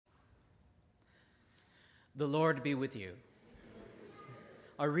The Lord be with you.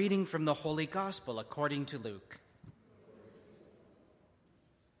 A reading from the Holy Gospel according to Luke.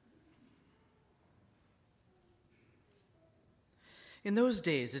 In those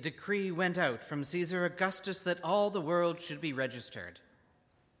days, a decree went out from Caesar Augustus that all the world should be registered.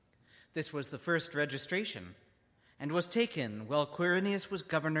 This was the first registration, and was taken while Quirinius was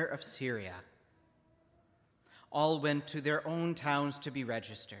governor of Syria. All went to their own towns to be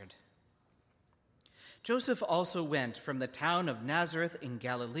registered. Joseph also went from the town of Nazareth in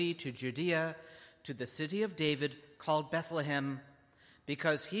Galilee to Judea, to the city of David called Bethlehem,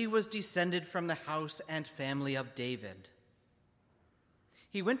 because he was descended from the house and family of David.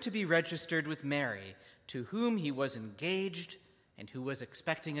 He went to be registered with Mary, to whom he was engaged and who was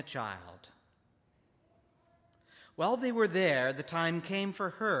expecting a child. While they were there, the time came for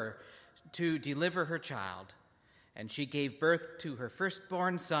her to deliver her child. And she gave birth to her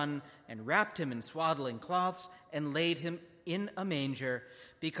firstborn son and wrapped him in swaddling cloths and laid him in a manger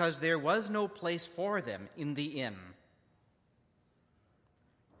because there was no place for them in the inn.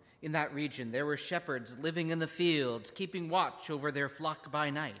 In that region there were shepherds living in the fields, keeping watch over their flock by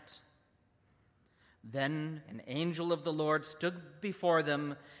night. Then an angel of the Lord stood before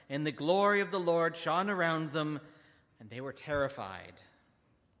them, and the glory of the Lord shone around them, and they were terrified.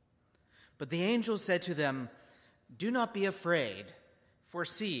 But the angel said to them, "Do not be afraid, for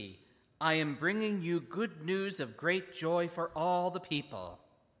see, I am bringing you good news of great joy for all the people.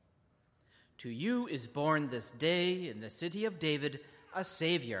 To you is born this day in the city of David a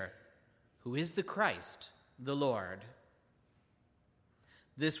Savior, who is the Christ, the Lord.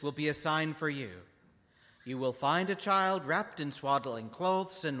 This will be a sign for you. You will find a child wrapped in swaddling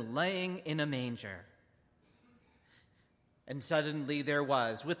clothes and laying in a manger." And suddenly there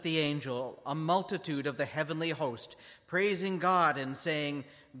was, with the angel, a multitude of the heavenly host, praising God and saying,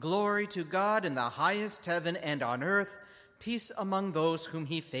 "Glory to God in the highest heaven, and on earth, peace among those whom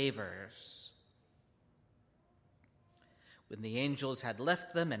he favors." When the angels had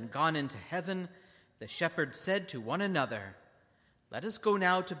left them and gone into heaven, the shepherds said to one another, "Let us go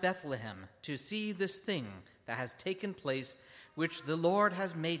now to Bethlehem to see this thing that has taken place, which the Lord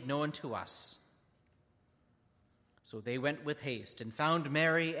has made known to us." So they went with haste and found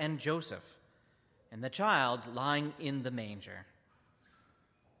Mary and Joseph and the child lying in the manger.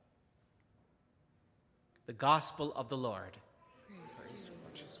 The Gospel of the Lord. Praise to you,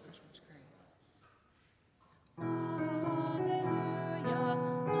 Jesus Christ.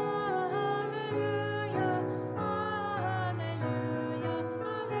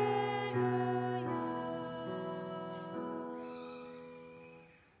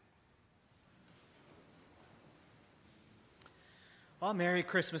 Well, Merry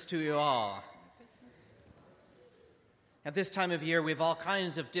Christmas to you all. At this time of year, we have all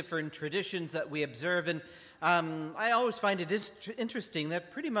kinds of different traditions that we observe, and I always find it interesting that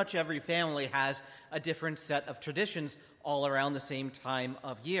pretty much every family has a different set of traditions all around the same time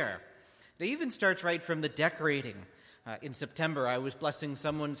of year. It even starts right from the decorating. In September, I was blessing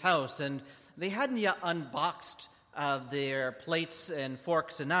someone's house, and they hadn't yet unboxed their plates and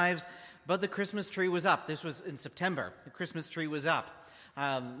forks and knives, but the Christmas tree was up. This was in September. The Christmas tree was up.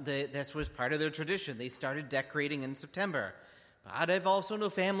 This was part of their tradition. They started decorating in September. But I've also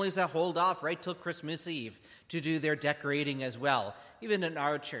known families that hold off right till Christmas Eve to do their decorating as well. Even in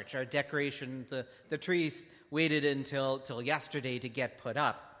our church, our decoration, the trees waited until yesterday to get put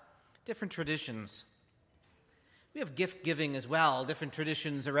up. Different traditions. We have gift giving as well, different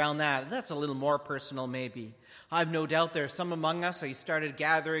traditions around that. That's a little more personal maybe. I've no doubt there are some among us who started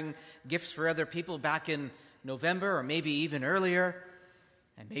gathering gifts for other people back in November or maybe even earlier.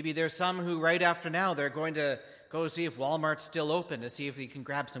 And maybe there's some who right after now they're going to go see if Walmart's still open to see if they can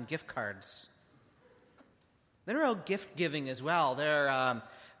grab some gift cards. There are gift giving as well.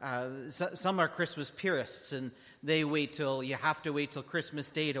 Some are Christmas purists, and you have to wait till Christmas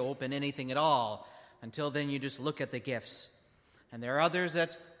Day to open anything at all. Until then, you just look at the gifts. And there are others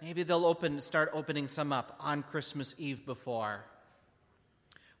that maybe they'll start opening some up on Christmas Eve before.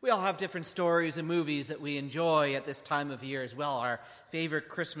 We all have different stories and movies that we enjoy at this time of year as well, our favorite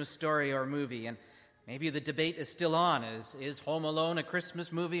Christmas story or movie. And maybe the debate is still on. Is Home Alone a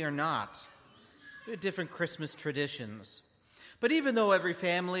Christmas movie or not? We have different Christmas traditions. But even though every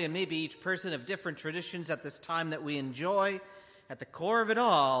family and maybe each person have different traditions at this time that we enjoy, at the core of it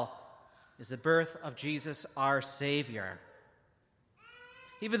all is the birth of Jesus, our Savior.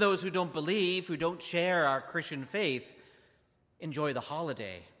 Even those who don't believe, who don't share our Christian faith, enjoy the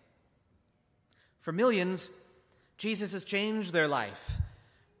holiday. For millions, Jesus has changed their life.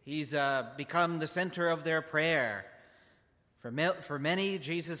 He's become the center of their prayer. For many,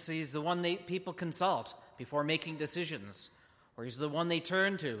 Jesus is the one people consult before making decisions, or he's the one they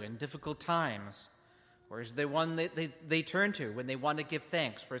turn to in difficult times, or he's the one that they turn to when they want to give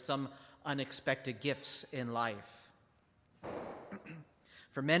thanks for some unexpected gifts in life.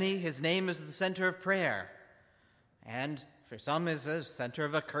 For many, his name is the center of prayer, and for some is the center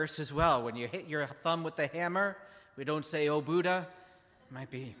of a curse as well. When you hit your thumb with the hammer, we don't say, "Oh, Buddha." It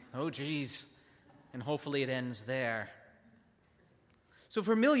might be, "Oh, geez," and hopefully it ends there. So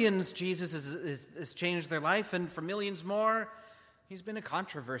for millions, Jesus has changed their life, and for millions more, he's been a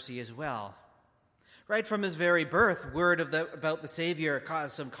controversy as well. Right from his very birth, word about the Savior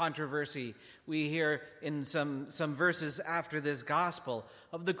caused some controversy. We hear in some verses after this gospel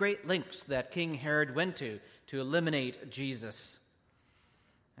of the great lengths that King Herod went to eliminate Jesus.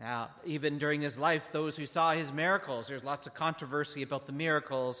 Now, even during his life, those who saw his miracles, there's lots of controversy about the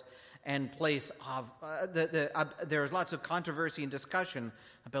miracles and place of there's lots of controversy and discussion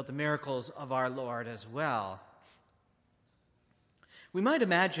about the miracles of our Lord as well. We might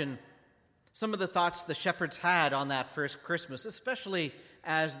imagine some of the thoughts the shepherds had on that first Christmas, especially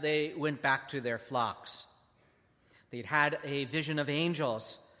as they went back to their flocks. They'd had a vision of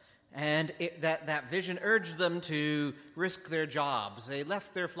angels, and that vision urged them to risk their jobs. They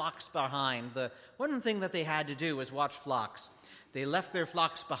left their flocks behind. The one thing that they had to do was watch flocks. They left their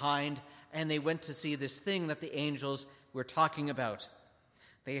flocks behind, and they went to see this thing that the angels were talking about.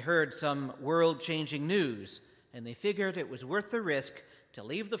 They heard some world-changing news, and they figured it was worth the risk to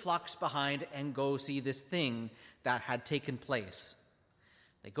leave the flocks behind and go see this thing that had taken place.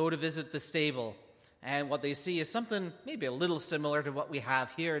 They go to visit the stable, and what they see is something maybe a little similar to what we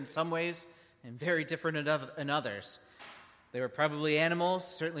have here in some ways, and very different in others. They were probably animals.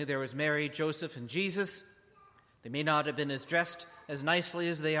 Certainly there was Mary, Joseph, and Jesus. They may not have been as dressed as nicely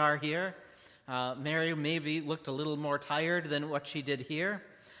as they are here. Mary maybe looked a little more tired than what she did here.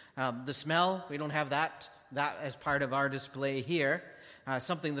 The smell, we don't have that as part of our display here.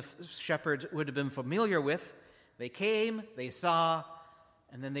 Something the shepherds would have been familiar with. They came, they saw,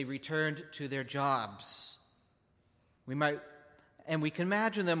 and then they returned to their jobs. We can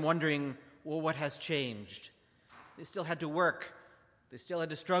imagine them wondering, well, what has changed? They still had to work. They still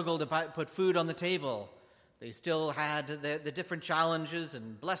had to struggle to put food on the table. They still had the different challenges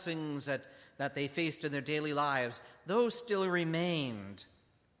and blessings that they faced in their daily lives. Those still remained.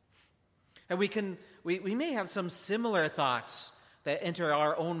 And we may have some similar thoughts that enter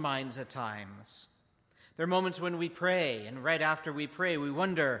our own minds at times. There are moments when we pray, and right after we pray, we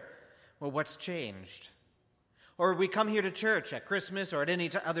wonder, well, what's changed? Or we come here to church at Christmas or at any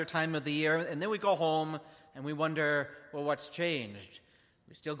other time of the year, and then we go home and we wonder, well, what's changed?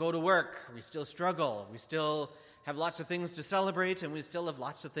 We still go to work, we still struggle, we still have lots of things to celebrate, and we still have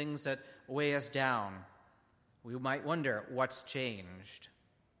lots of things that weigh us down. We might wonder, what's changed?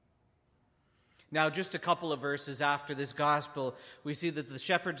 Now, just a couple of verses after this gospel, we see that the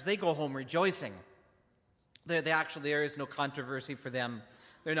shepherds, they go home rejoicing. There is no controversy for them.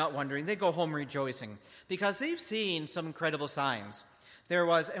 They're not wondering. They go home rejoicing because they've seen some incredible signs.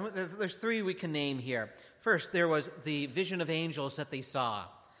 There's three we can name here. First, there was the vision of angels that they saw.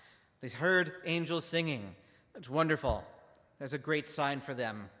 They heard angels singing. It's wonderful. There's a great sign for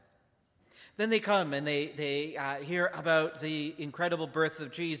them. Then they come and they hear about the incredible birth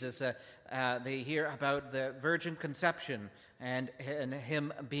of Jesus. They hear about the virgin conception and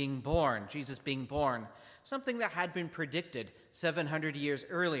him being born, Jesus being born, something that had been predicted 700 years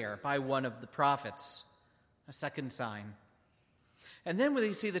earlier by one of the prophets, a second sign. And then when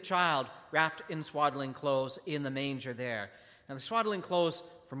they see the child wrapped in swaddling clothes in the manger there. Now the swaddling clothes,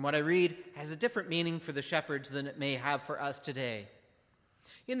 from what I read, has a different meaning for the shepherds than it may have for us today.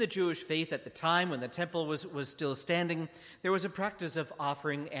 In the Jewish faith at the time when the temple was still standing, there was a practice of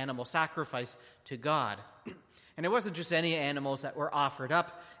offering animal sacrifice to God. And it wasn't just any animals that were offered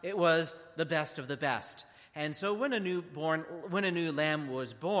up, it was the best of the best. And so when a new lamb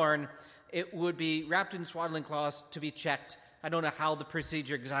was born, it would be wrapped in swaddling cloths to be checked. I don't know how the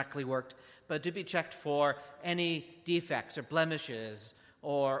procedure exactly worked, but to be checked for any defects or blemishes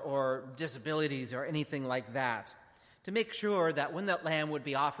or disabilities or anything like that, to make sure that when that lamb would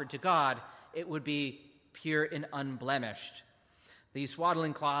be offered to God, it would be pure and unblemished. These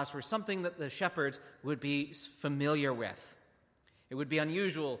swaddling cloths were something that the shepherds would be familiar with. It would be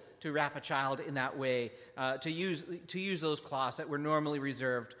unusual to wrap a child in that way, to use those cloths that were normally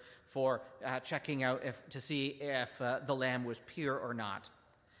reserved for checking out to see if the lamb was pure or not.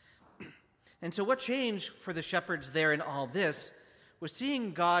 And so what changed for the shepherds there in all this was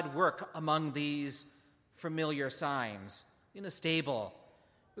seeing God work among these familiar signs in a stable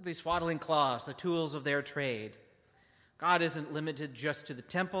with these swaddling cloths, the tools of their trade. God isn't limited just to the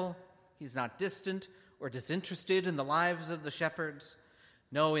temple. He's not distant or disinterested in the lives of the shepherds.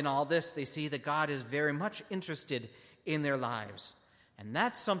 No, in all this, they see that God is very much interested in their lives, and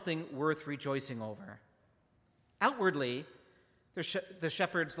that's something worth rejoicing over. Outwardly, the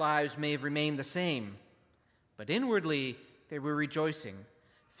shepherds' lives may have remained the same, but inwardly they were rejoicing,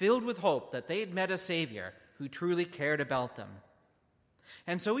 filled with hope that they had met a Savior who truly cared about them.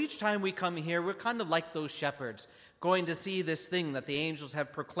 And so each time we come here, we're kind of like those shepherds, going to see this thing that the angels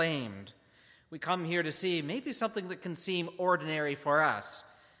have proclaimed. We come here to see maybe something that can seem ordinary for us,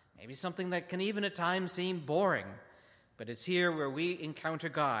 maybe something that can even at times seem boring, but it's here where we encounter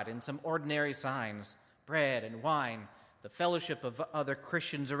God in some ordinary signs, bread and wine, the fellowship of other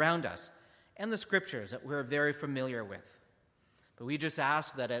Christians around us, and the scriptures that we're very familiar with. But we just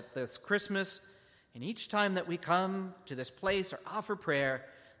ask that at this Christmas, and each time that we come to this place or offer prayer,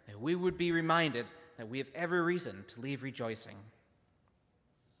 that we would be reminded that we have every reason to leave rejoicing.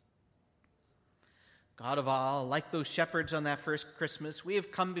 God of all, like those shepherds on that first Christmas, we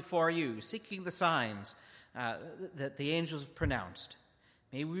have come before you, seeking the signs that the angels have pronounced.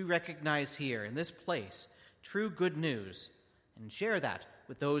 May we recognize here in this place true good news and share that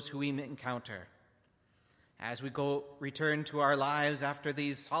with those who we encounter. As we return to our lives after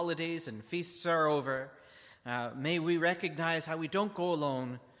these holidays and feasts are over, may we recognize how we don't go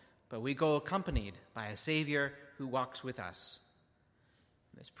alone, but we go accompanied by a Savior who walks with us.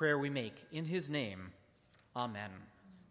 This prayer we make in his name. Amen.